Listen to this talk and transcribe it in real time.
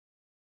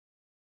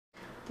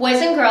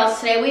Boys and girls,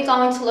 today we're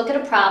going to look at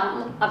a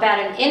problem about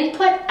an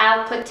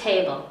input-output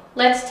table.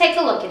 Let's take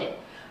a look at it.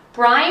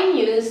 Brian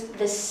used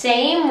the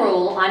same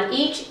rule on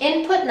each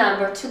input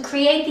number to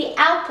create the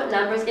output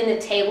numbers in the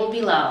table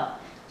below.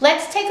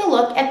 Let's take a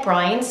look at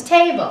Brian's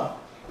table.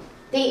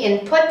 The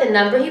input, the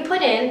number he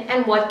put in,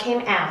 and what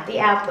came out, the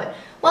output.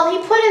 Well,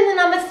 he put in the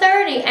number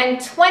 30 and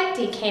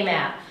 20 came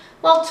out.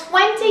 Well,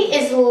 20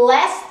 is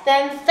less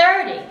than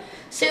 30,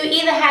 so you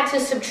either had to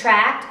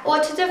subtract or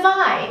to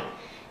divide.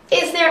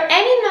 Is there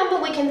any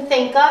number we can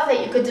think of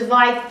that you could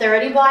divide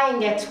 30 by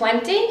and get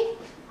 20?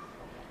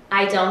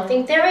 I don't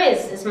think there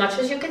is. As much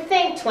as you could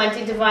think,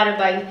 20 divided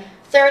by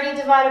 30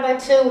 divided by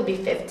 2 would be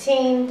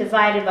 15,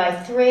 divided by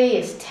 3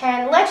 is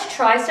 10. Let's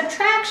try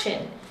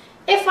subtraction.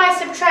 If I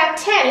subtract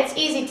 10, it's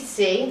easy to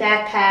see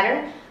that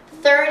pattern.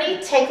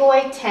 30 take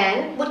away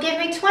 10 would give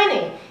me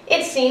 20.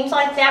 It seems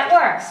like that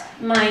works,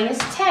 minus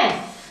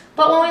 10.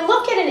 But when we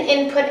look at an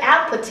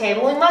input-output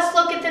table, we must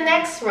look at the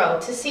next row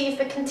to see if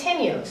it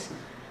continues.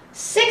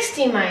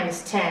 60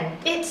 minus 10,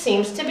 it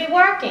seems to be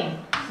working,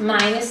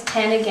 minus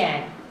 10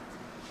 again.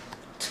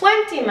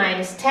 20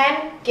 minus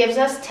 10 gives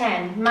us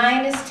 10,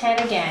 minus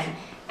 10 again.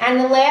 And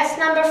the last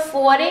number,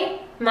 40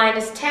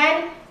 minus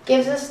 10,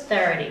 gives us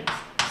 30.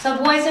 So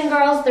boys and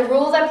girls, the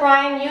rule that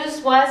Brian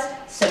used was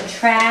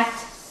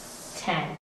subtract 10.